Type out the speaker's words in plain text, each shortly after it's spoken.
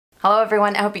Hello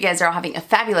everyone, I hope you guys are all having a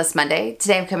fabulous Monday.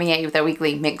 Today I'm coming at you with our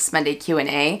weekly Minks Monday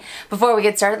Q&A. Before we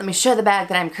get started, let me show the bag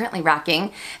that I'm currently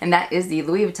rocking, and that is the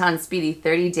Louis Vuitton Speedy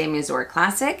 30 Demi-Azur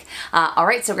Classic.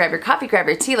 Alright, so grab your coffee, grab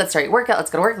your tea, let's start your workout,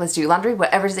 let's go to work, let's do your laundry,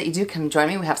 whatever it is that you do, come join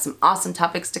me. We have some awesome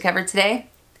topics to cover today.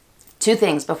 Two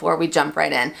things before we jump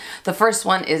right in. The first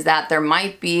one is that there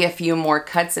might be a few more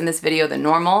cuts in this video than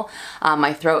normal.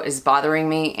 My throat is bothering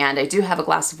me, and I do have a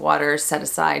glass of water set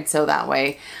aside so that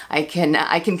way I can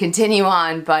continue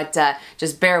on, but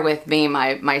just bear with me.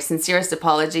 My sincerest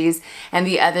apologies. And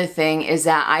the other thing is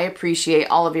that I appreciate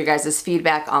all of your guys'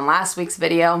 feedback on last week's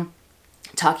video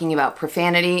talking about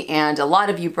profanity, and a lot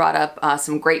of you brought up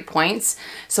some great points.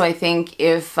 So I think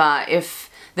if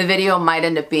the video might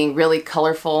end up being really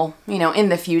colorful, you know, in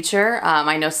the future.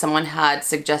 I know someone had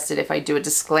suggested if I do a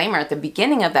disclaimer at the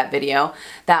beginning of that video,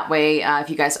 that way if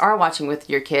you guys are watching with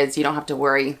your kids, you don't have to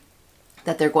worry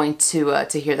that they're going to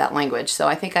hear that language. So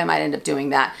I think I might end up doing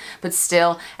that, but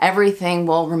still everything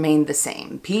will remain the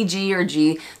same. PG or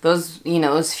G, those, you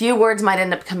know, those few words might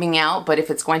end up coming out, but if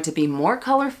it's going to be more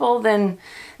colorful than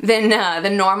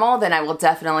normal, then I will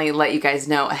definitely let you guys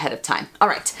know ahead of time. All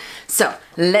right, so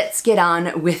let's get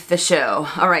on with the show.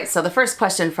 All right, so the first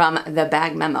question from the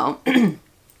bag memo.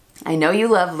 I know you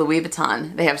love Louis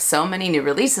Vuitton. They have so many new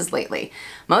releases lately.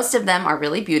 Most of them are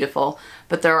really beautiful,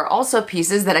 but there are also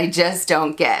pieces that I just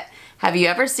don't get. Have you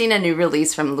ever seen a new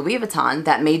release from Louis Vuitton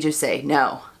that made you say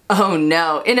no? Oh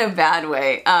no, in a bad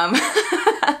way.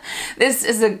 This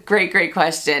is a great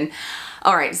question.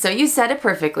 All right, so you said it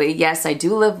perfectly. Yes, I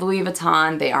do love Louis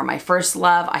Vuitton. They are my first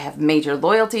love. I have major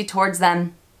loyalty towards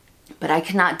them, but I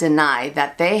cannot deny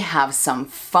that they have some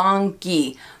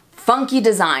funky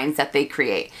designs that they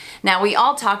create. Now, we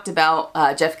all talked about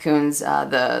Jeff Koons,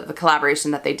 the collaboration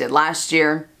that they did last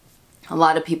year. A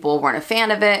lot of people weren't a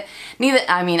fan of it.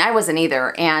 I wasn't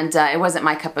either, and it wasn't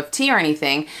my cup of tea or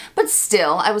anything, but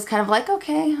still, I was kind of like,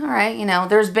 okay, all right, you know,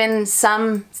 there's been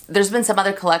some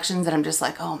other collections that I'm just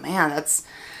like, oh man, that's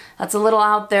a little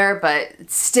out there, but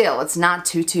still, it's not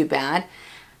too bad.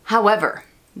 However,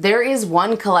 there is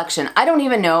one collection, I don't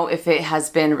even know if it has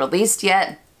been released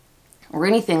yet, or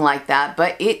anything like that,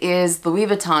 but it is Louis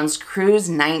Vuitton's Cruise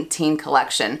 19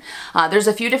 collection. There's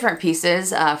a few different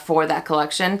pieces for that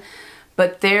collection,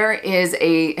 but there is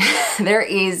a there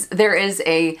is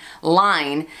a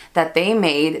line that they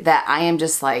made that I am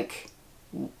just like,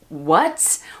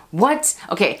 what?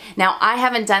 Okay, now I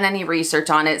haven't done any research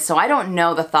on it, so I don't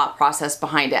know the thought process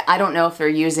behind it. I don't know if they're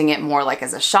using it more like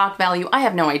as a shock value. I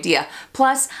have no idea.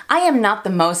 Plus, I am not the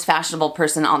most fashionable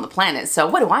person on the planet, so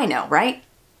what do I know, right?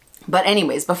 But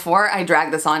anyways, before I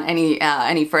drag this on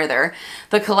any further,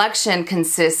 the collection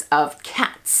consists of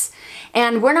cats.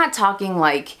 And we're not talking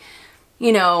like,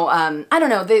 you know, I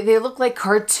don't know, they look like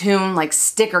cartoon, like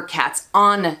sticker cats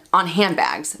on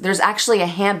handbags. There's actually a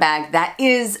handbag that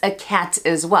is a cat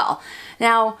as well.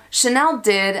 Now, Chanel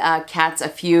did cats a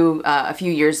few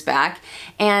years back,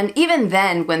 and even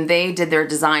then, when they did their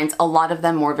designs, a lot of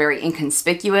them were very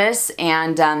inconspicuous,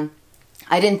 and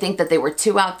I didn't think that they were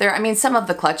too out there. I mean, some of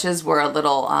the clutches were a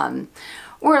little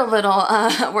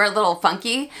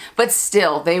funky, but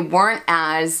still, they weren't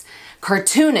as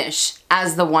cartoonish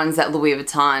as the ones that Louis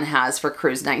Vuitton has for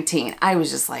Cruise 19. I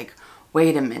was just like,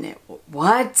 wait a minute,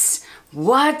 what?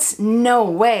 What? No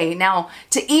way. Now,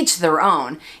 to each their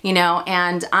own, you know,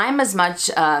 and I'm as much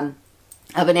of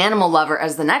an animal lover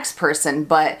as the next person,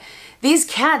 but these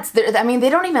cats, I mean, they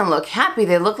don't even look happy.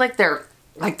 They look like they're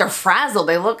frazzled.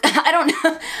 They look, I don't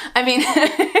know. I mean,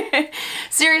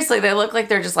 seriously, they look like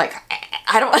they're just like,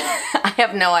 I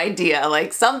have no idea.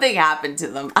 Like something happened to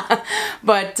them.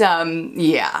 But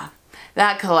yeah,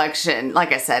 that collection,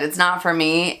 like I said, it's not for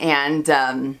me,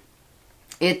 and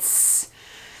it's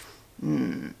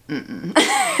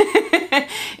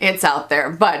it's out there.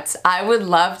 But I would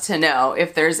love to know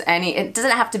if there's any, it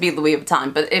doesn't have to be Louis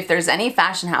Vuitton, but if there's any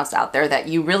fashion house out there that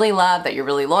you really love, that you're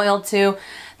really loyal to,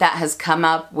 that has come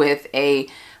up with a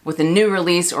new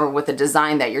release or with a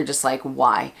design that you're just like,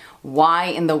 why? Why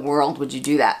in the world would you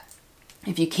do that?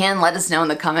 If you can, let us know in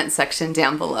the comment section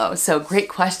down below. So great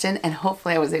question, and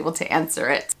hopefully I was able to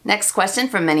answer it. Next question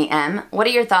from Minnie M. What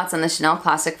are your thoughts on the Chanel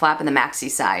Classic flap in the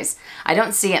maxi size? I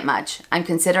don't see it much. I'm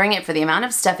considering it for the amount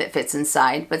of stuff it fits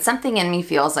inside, but something in me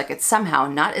feels like it's somehow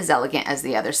not as elegant as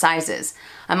the other sizes.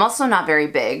 I'm also not very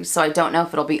big, so I don't know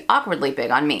if it'll be awkwardly big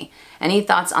on me. Any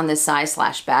thoughts on this size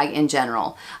 / bag in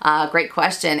general? Great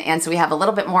question. And so we have a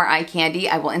little bit more eye candy.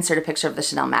 I will insert a picture of the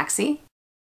Chanel Maxi.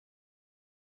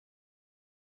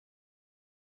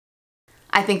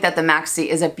 I think that the Maxi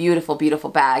is a beautiful, beautiful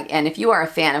bag, and if you are a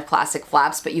fan of classic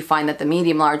flaps, but you find that the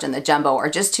medium large and the jumbo are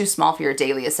just too small for your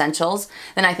daily essentials,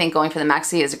 then I think going for the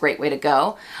Maxi is a great way to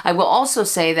go. I will also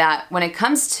say that when it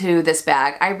comes to this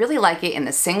bag, I really like it in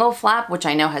the single flap, which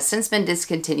I know has since been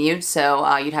discontinued,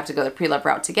 so you'd have to go the pre-loved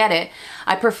route to get it.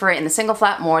 I prefer it in the single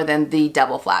flap more than the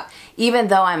double flap, even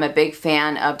though I'm a big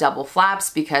fan of double flaps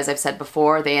because I've said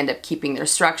before, they end up keeping their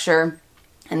structure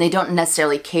and they don't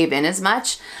necessarily cave in as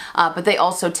much, but they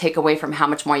also take away from how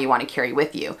much more you want to carry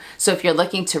with you. So if you're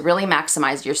looking to really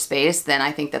maximize your space, then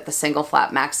I think that the single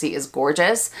flap Maxi is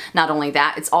gorgeous. Not only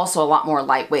that, it's also a lot more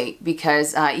lightweight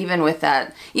because even with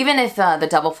that, even if the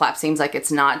double flap seems like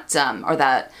it's not, or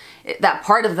that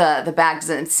part of the bag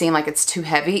doesn't seem like it's too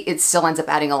heavy, it still ends up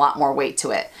adding a lot more weight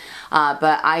to it.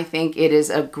 But I think it is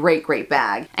a great, great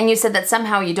bag. And you said that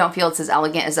somehow you don't feel it's as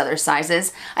elegant as other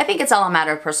sizes. I think it's all a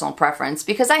matter of personal preference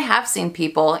because I have seen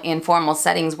people in formal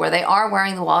settings where they are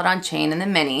wearing the wallet on chain and the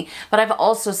mini, but I've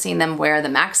also seen them wear the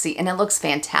Maxi and it looks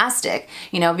fantastic,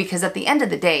 you know, because at the end of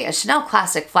the day, a Chanel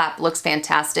classic flap looks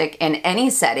fantastic in any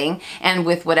setting and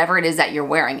with whatever it is that you're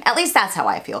wearing. At least that's how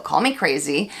I feel. Call me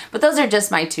crazy, but those are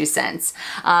just my 2 cents.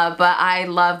 But I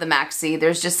love the Maxi.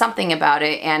 There's just something about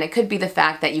it, and it could be the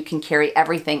fact that you can carry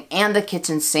everything and the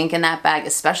kitchen sink in that bag,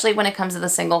 especially when it comes to the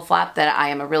single flap, that I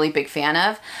am a really big fan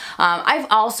of. I've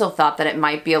also thought that it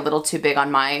might be a little too big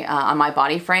on my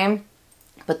body frame.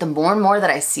 But the more and more that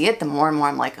I see it, the more and more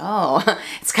I'm like, oh,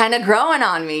 it's kind of growing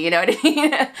on me, you know what I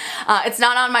mean? It's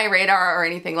not on my radar or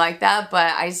anything like that,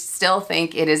 but I still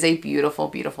think it is a beautiful,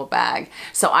 beautiful bag.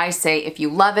 So I say if you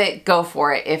love it, go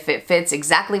for it. If it fits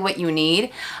exactly what you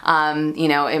need, you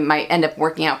know, it might end up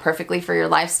working out perfectly for your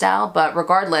lifestyle. But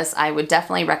regardless, I would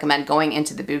definitely recommend going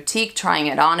into the boutique, trying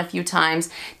it on a few times,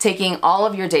 taking all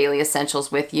of your daily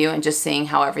essentials with you and just seeing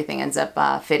how everything ends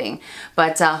up fitting.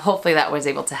 But hopefully that was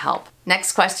able to help.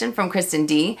 Next question from Kristen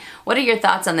D. What are your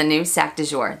thoughts on the new Sac de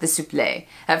Jour, the Souple?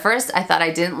 At first, I thought I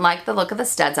didn't like the look of the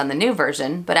studs on the new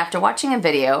version, but after watching a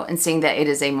video and seeing that it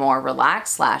is a more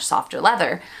relaxed / softer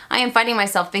leather, I am finding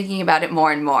myself thinking about it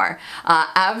more and more.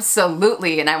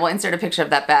 Absolutely, and I will insert a picture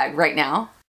of that bag right now.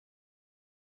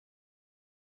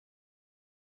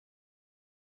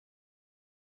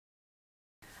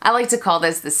 I like to call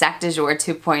this the Sac de Jour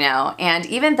 2.0, and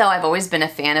even though I've always been a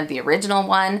fan of the original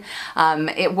one,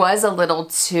 it was a little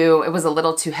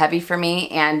too heavy for me,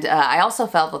 and I also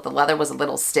felt that the leather was a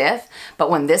little stiff. But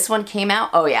when this one came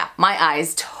out, oh yeah, my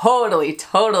eyes totally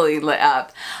lit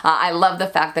up. I love the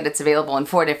fact that it's available in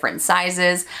 4 different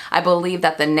sizes. I believe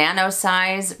that the nano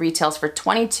size retails for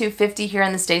 $22.50 here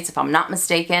in the States, if I'm not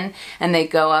mistaken, and they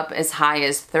go up as high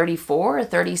as $34 or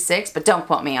 $36, but don't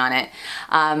quote me on it.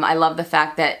 I love the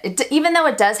fact that even though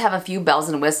it does have a few bells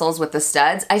and whistles with the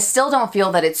studs, I still don't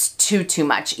feel that it's too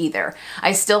much either.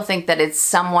 I still think that it's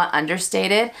somewhat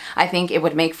understated. I think it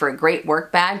would make for a great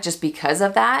work bag just because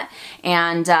of that.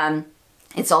 And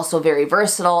it's also very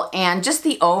versatile, and just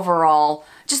the overall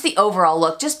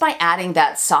look, just by adding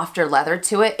that softer leather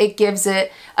to it, it gives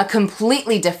it a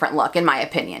completely different look, in my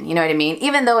opinion. You know what I mean?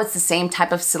 Even though it's the same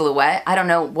type of silhouette, I don't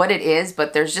know what it is,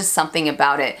 but there's just something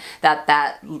about it that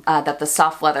the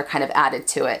soft leather kind of added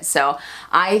to it. So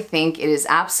I think it is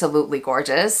absolutely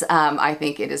gorgeous. I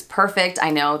think it is perfect. I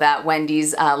know that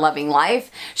Wendy's loving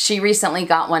life. She recently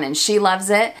got one and she loves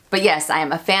it. But yes, I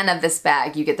am a fan of this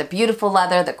bag. You get the beautiful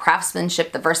leather, the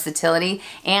craftsmanship, the versatility,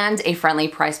 and a friendly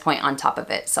price point on top of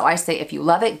it. So I say if you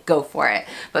love it, go for it.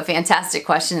 But fantastic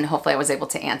question, and hopefully I was able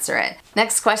to answer it.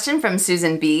 Next question from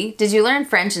Susan B. Did you learn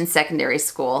French in secondary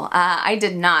school? I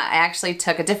did not. I actually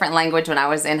took a different language when I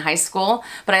was in high school,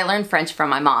 but I learned French from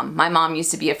my mom. My mom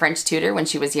used to be a French tutor when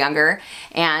she was younger,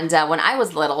 and when I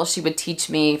was little, she would teach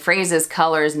me phrases,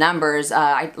 colors, numbers.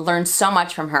 I learned so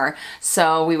much from her.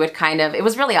 So we would it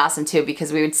was really awesome too,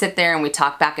 because we would sit there and we'd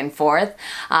talk back and forth,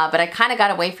 but I kind of got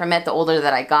away from it the older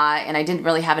that I got, and I didn't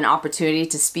really have an opportunity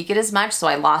to speak it as much, so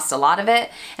I lost a lot of it.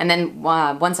 And then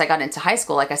once I got into high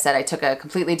school, like I said, I took a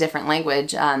completely different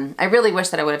language. I really wish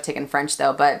that I would have taken French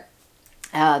though, but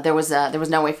there was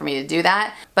no way for me to do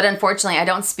that. But unfortunately, I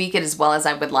don't speak it as well as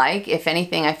I would like. If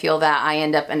anything, I feel that I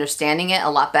end up understanding it a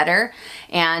lot better.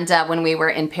 And when we were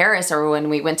in Paris or when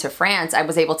we went to France, I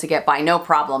was able to get by no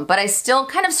problem. But I still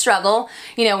kind of struggle,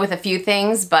 you know, with a few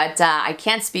things, but I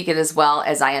can't speak it as well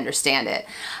as I understand it.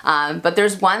 But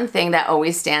there's one thing that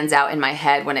always stands out in my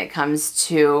head when it comes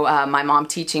to my mom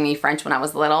teaching me French when I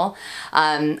was little.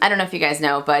 I don't know if you guys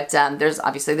know, but there's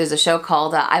a show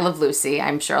called I Love Lucy.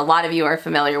 I'm sure a lot of you are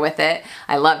familiar with it.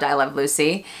 I loved I Love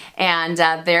Lucy. And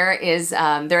there is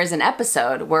an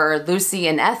episode where Lucy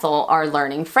and Ethel are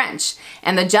learning French.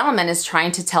 and the gentleman is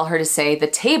trying to tell her to say the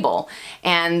table,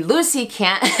 and Lucy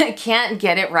can't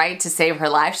get it right to save her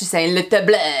life. She's saying le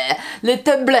table, le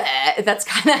table. That's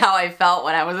kind of how I felt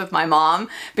when I was with my mom,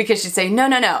 because she'd say, no,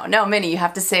 Minnie, you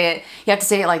have to say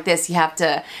it like this. You have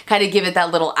to kind of give it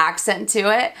that little accent to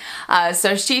it.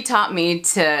 So she taught me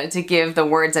to give the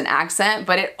words an accent,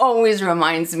 but it always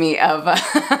reminds me of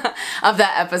of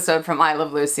that episode from I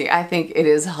Love Lucy. I think it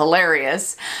is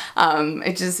hilarious.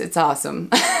 It's awesome.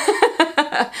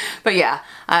 But yeah,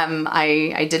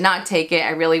 I did not take it.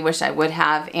 I really wish I would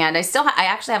have, and I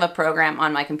actually have a program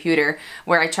on my computer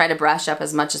where I try to brush up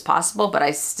as much as possible, but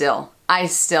I still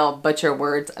butcher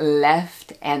words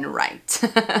left and right.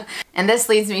 And this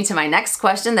leads me to my next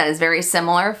question that is very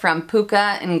similar from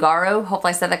Puka Ngaru.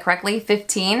 Hopefully I said that correctly.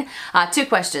 15. Two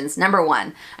questions. Number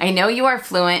one, I know you are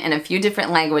fluent in a few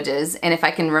different languages, and if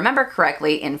I can remember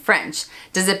correctly, in French.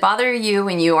 Does it bother you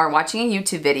when you are watching a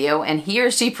YouTube video and he or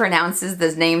she pronounces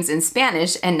the names in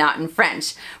Spanish and not in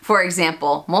French? For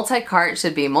example, multi-cart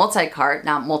should be multi-cart,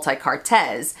 not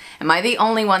multi-cartes. Am I the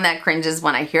only one that cringes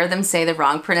when I hear them say the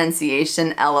wrong pronunciation?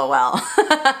 LOL.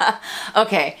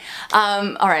 Okay,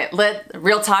 all right,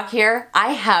 real talk here.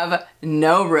 I have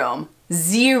no room.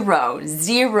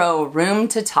 Zero room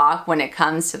to talk when it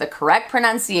comes to the correct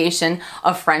pronunciation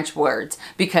of French words,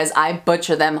 because I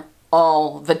butcher them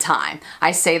all the time.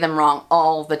 I say them wrong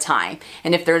all the time.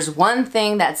 And if there's one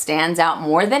thing that stands out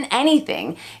more than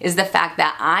anything, is the fact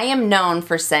that I am known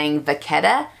for saying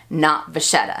vachetta, not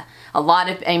vachetta.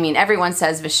 Everyone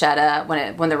says vachetta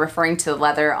when they're referring to the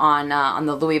leather on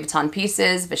the Louis Vuitton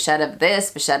pieces, vachetta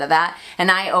this, vachetta that, and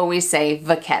I always say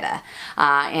vachetta.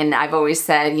 And I've always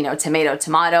said,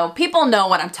 tomato. People know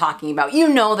what I'm talking about. You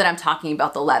know that I'm talking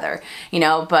about the leather,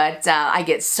 but I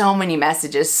get so many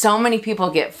messages, so many people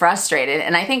get frustrated,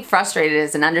 and I think frustrated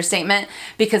is an understatement,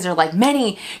 because they're like,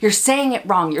 Minnie, you're saying it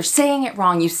wrong, you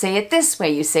say it this way,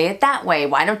 you say it that way,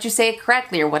 why don't you say it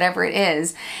correctly, or whatever it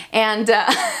is. And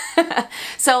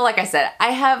so like I said,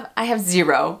 I have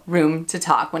zero room to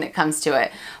talk when it comes to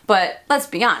it. But let's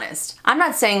be honest, I'm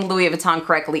not saying Louis Vuitton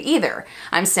correctly either.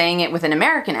 I'm saying it with an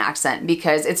American accent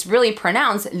because it's really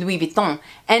pronounced Louis Vuitton,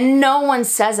 and no one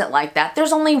says it like that.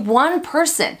 There's only one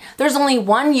person, there's only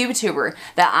one YouTuber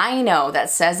that I know that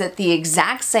says it the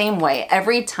exact same way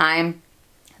every time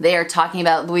they are talking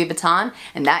about Louis Vuitton,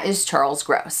 and that is Charles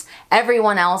Gross.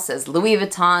 Everyone else says Louis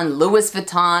Vuitton, Louis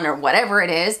Vuitton, or whatever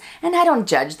it is, and I don't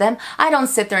judge them. I don't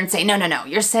sit there and say, no,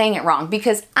 you're saying it wrong,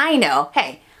 because I know,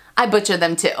 hey, I butcher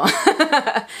them too.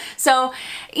 So,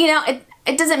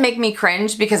 it doesn't make me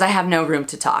cringe because I have no room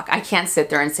to talk. I can't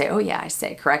sit there and say, oh yeah, I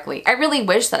say it correctly. I really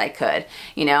wish that I could,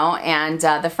 and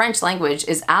the French language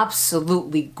is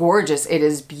absolutely gorgeous. It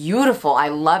is beautiful. I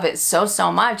love it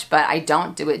so much, but I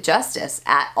don't do it justice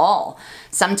at all.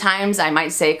 Sometimes I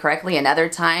might say it correctly, and other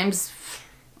times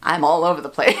I'm all over the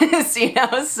place,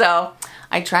 so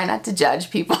I try not to judge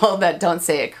people that don't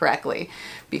say it correctly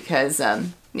because,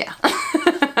 yeah.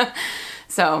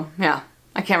 So, yeah.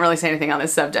 I can't really say anything on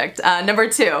this subject. Number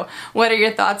two, what are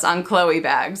your thoughts on Chloe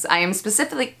bags? I am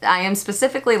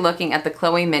specifically looking at the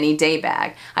Chloe Mini Day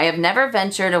bag. I have never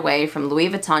ventured away from Louis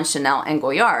Vuitton, Chanel, and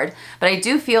Goyard, but I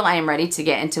do feel I am ready to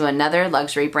get into another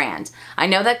luxury brand. I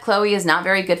know that Chloe is not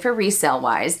very good for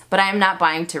resale-wise, but I am not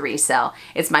buying to resell.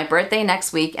 It's my birthday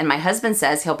next week, and my husband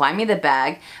says he'll buy me the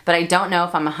bag, but I don't know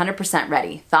if I'm 100%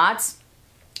 ready. Thoughts?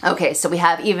 Okay, so we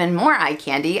have even more eye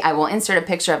candy. I will insert a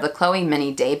picture of the Chloe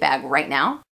Mini Day bag right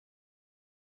now.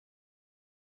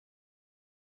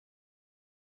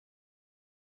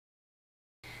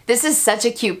 This is such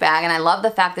a cute bag, and I love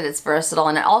the fact that it's versatile,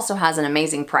 and it also has an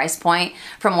amazing price point.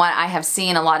 From what I have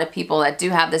seen, a lot of people that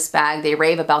do have this bag, they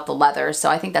rave about the leather, so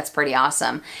I think that's pretty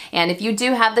awesome. And if you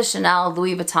do have the Chanel,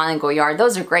 Louis Vuitton, and Goyard,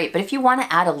 those are great, but if you want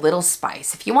to add a little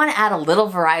spice, if you want to add a little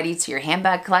variety to your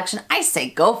handbag collection, I say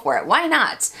go for it. Why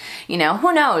not?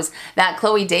 Who knows? That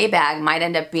Chloe Day bag might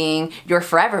end up being your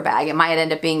forever bag. It might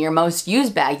end up being your most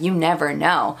used bag. You never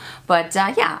know. But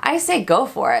yeah, I say go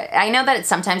for it. I know that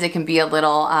sometimes it can be a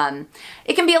little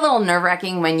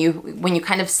nerve-wracking when you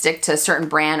kind of stick to a certain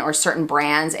brand or certain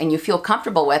brands and you feel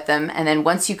comfortable with them, and then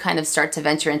once you kind of start to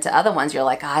venture into other ones, you're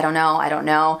like, I don't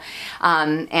know.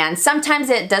 And sometimes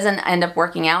it doesn't end up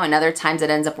working out, and other times it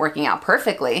ends up working out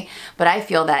perfectly. But I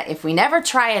feel that if we never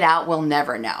try it out, we'll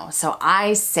never know. So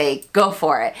I say go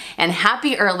for it. And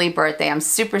happy early birthday. I'm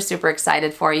super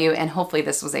excited for you, and hopefully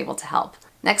this was able to help.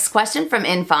 Next question from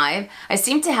In5. I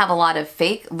seem to have a lot of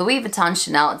fake Louis Vuitton,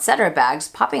 Chanel, etc. bags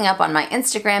popping up on my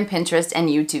Instagram, Pinterest, and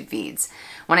YouTube feeds.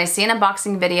 When I see an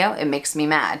unboxing video, it makes me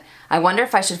mad. I wonder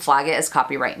if I should flag it as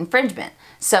copyright infringement.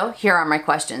 So here are my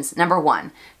questions. Number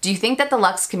 1, do you think that the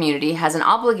Luxe community has an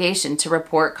obligation to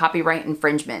report copyright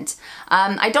infringement?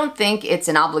 I don't think it's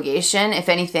an obligation. If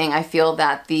anything, I feel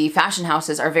that the fashion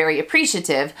houses are very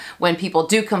appreciative when people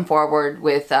do come forward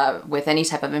with any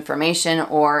type of information,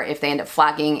 or if they end up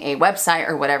flagging a website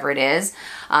or whatever it is.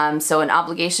 So an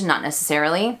obligation, not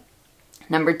necessarily.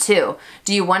 Number 2,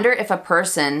 do you wonder if a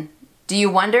person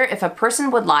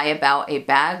would lie about a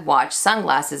bag, watch,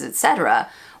 sunglasses, etc.,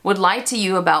 would lie to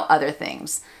you about other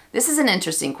things? This is an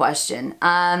interesting question.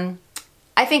 I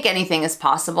think anything is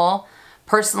possible.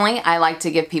 Personally, I like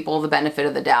to give people the benefit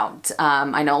of the doubt.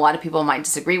 I know a lot of people might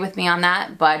disagree with me on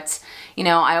that, but you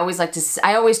know, I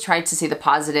always try to see the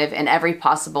positive in every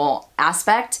possible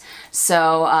aspect.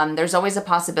 So there's always a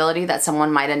possibility that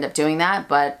someone might end up doing that,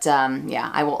 but yeah,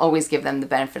 I will always give them the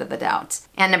benefit of the doubt.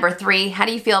 And number 3, how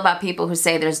do you feel about people who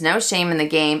say there's no shame in the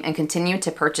game and continue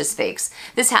to purchase fakes?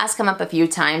 This has come up a few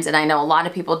times, and I know a lot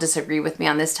of people disagree with me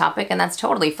on this topic, and that's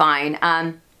totally fine.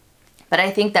 But I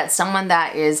think that someone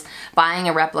that is buying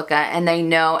a replica and they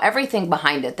know everything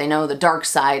behind it, they know the dark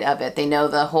side of it, they know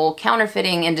the whole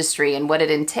counterfeiting industry and what it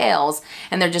entails,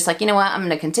 and they're just like, you know what, I'm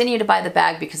going to continue to buy the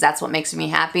bag because that's what makes me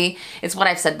happy. It's what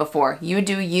I've said before. You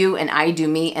do you and I do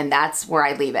me, and that's where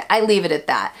I leave it. I leave it at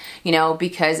that, you know,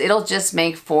 because it'll just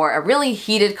make for a really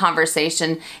heated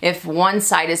conversation if one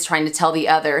side is trying to tell the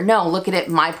other, no, look at it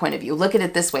my point of view, look at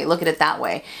it this way, look at it that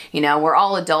way. You know, we're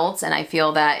all adults, and I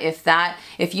feel that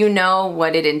if you know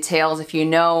what it entails, if you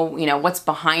know what's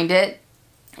behind it,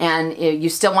 and you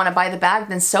still want to buy the bag,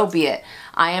 then so be it.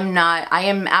 I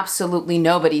am absolutely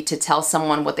nobody to tell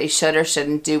someone what they should or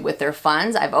shouldn't do with their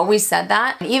funds. I've always said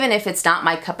that. And even if it's not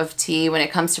my cup of tea when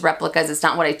it comes to replicas, it's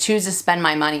not what I choose to spend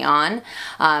my money on,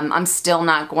 I'm still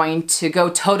not going to go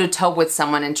toe-to-toe with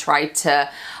someone and try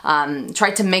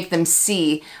to make them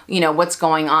see, what's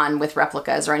going on with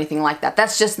replicas or anything like that.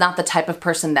 That's just not the type of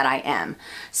person that I am.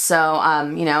 So,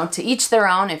 to each their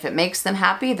own. If it makes them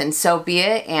happy, then so be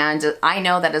it. And I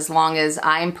know that as long as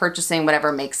I'm purchasing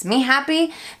whatever makes me happy,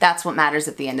 that's what matters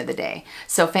at the end of the day.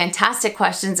 So fantastic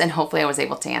questions, and hopefully I was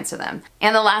able to answer them.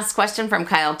 And the last question from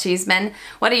Kyle Cheeseman: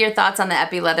 what are your thoughts on the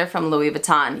Epi Leather from Louis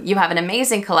Vuitton? You have an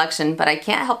amazing collection, but I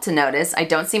can't help to notice I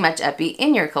don't see much Epi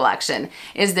in your collection.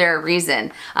 Is there a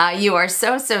reason? You are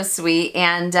so sweet,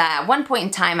 and at one point in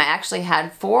time I actually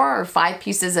had 4 or 5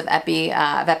 pieces of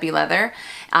Epi Leather.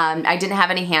 I didn't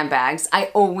have any handbags. I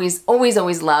always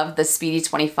loved the Speedy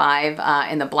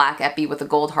 25 in the black Epi with the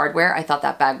gold hardware. I thought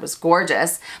that bag was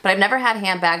gorgeous, but I've never had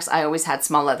handbags. I always had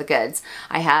small leather goods.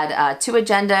 I had 2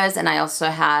 agendas, and I also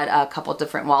had a couple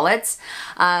different wallets.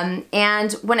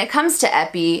 And when it comes to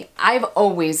Epi, I've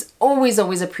always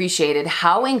appreciated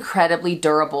how incredibly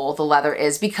durable the leather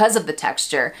is because of the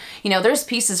texture. There's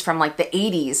pieces from like the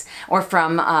 80s or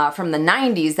from the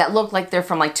 90s that look like they're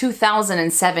from like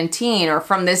 2017 or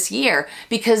from this year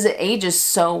because it ages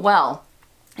so well.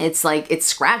 It's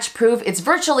scratch proof. It's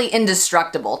virtually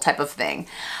indestructible type of thing.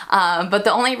 But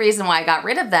the only reason why I got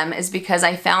rid of them is because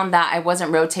I found that I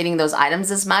wasn't rotating those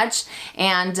items as much,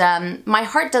 and my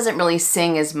heart doesn't really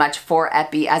sing as much for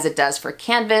Epi as it does for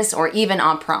canvas or even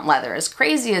on-print leather, as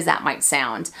crazy as that might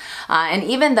sound. And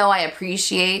even though I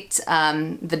appreciate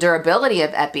the durability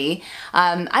of Epi,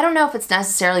 I don't know if it's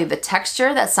necessarily the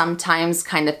texture that sometimes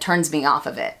kind of turns me off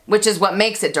of it, which is what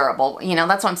makes it durable.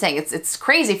 That's what I'm saying. It's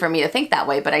crazy for me to think that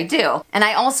way, but I do. And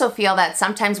I also feel that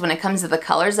sometimes when it comes to the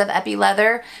colors of Epi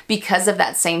Leather, because of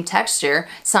that same texture,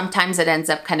 sometimes it ends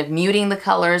up kind of muting the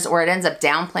colors, or it ends up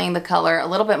downplaying the color a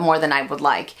little bit more than I would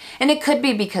like. And it could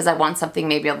be because I want something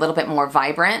maybe a little bit more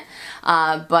vibrant.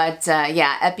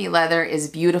 Yeah, Epi Leather is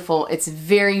beautiful. It's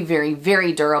very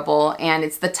durable, and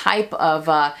it's the type of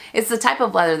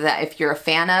leather that if you're a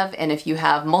fan of, and if you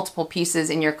have multiple pieces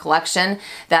in your collection,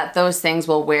 that those things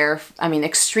will wear,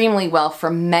 extremely well for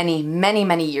many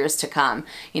years to come.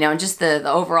 And just the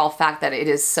overall fact that it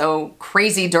is so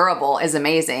crazy durable is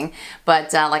amazing.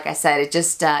 But like I said, it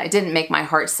didn't make my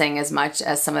heart sing as much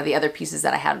as some of the other pieces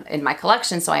that I had in my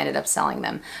collection, so I ended up selling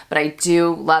them. But I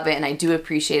do love it, and I do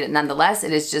appreciate it nonetheless.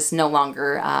 It is just no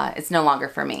longer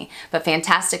for me. But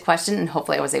fantastic question, and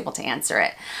hopefully I was able to answer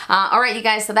it. All right, you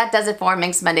guys, so that does it for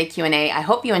Minks Monday Q&A. I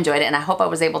hope you enjoyed it, and I hope I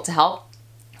was able to help.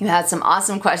 You had some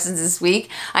awesome questions this week.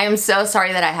 I am so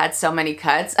sorry that I had so many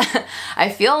cuts. I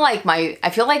feel like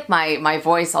my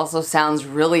voice also sounds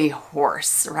really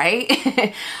hoarse,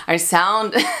 right? I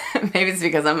sound, maybe it's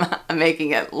because I'm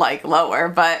making it like lower,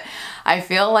 but I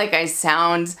feel like I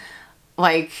sound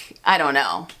like, I don't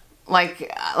know,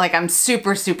 like I'm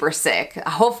super sick.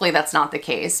 Hopefully that's not the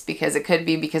case, because it could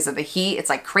be because of the heat. It's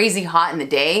like crazy hot in the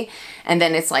day, and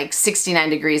then it's like 69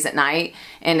 degrees at night,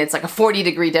 and it's like a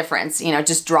 40-degree difference, you know, it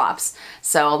just drops.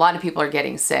 So a lot of people are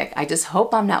getting sick. I just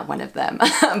hope I'm not one of them.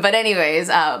 But anyways,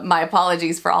 my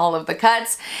apologies for all of the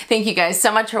cuts. Thank you guys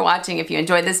so much for watching. If you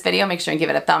enjoyed this video, make sure and give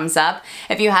it a thumbs up.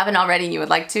 If you haven't already and you would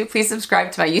like to, please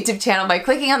subscribe to my YouTube channel by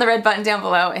clicking on the red button down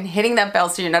below and hitting that bell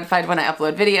so you're notified when I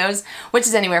upload videos, which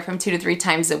is anywhere from 2 to 3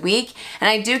 times a week. And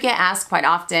I do get asked quite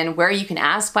often where you can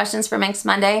ask questions for Minks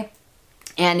Monday.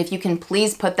 And if you can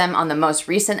please put them on the most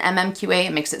recent MMQA,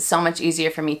 it makes it so much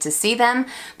easier for me to see them.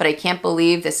 But I can't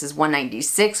believe this is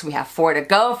 196. We have 4 to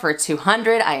go for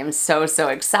 200. I am so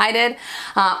excited.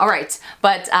 All right,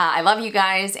 but I love you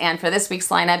guys. And for this week's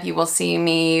lineup, you will see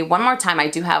me one more time. I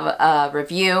do have a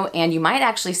review, and you might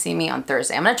actually see me on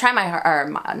Thursday. I'm gonna try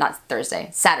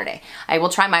Saturday. I will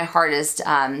try my hardest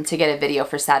to get a video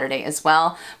for Saturday as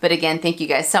well. But again, thank you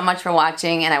guys so much for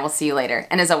watching, and I will see you later.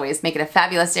 And as always, make it a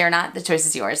fabulous day or not. The choice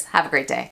is yours. Have a great day.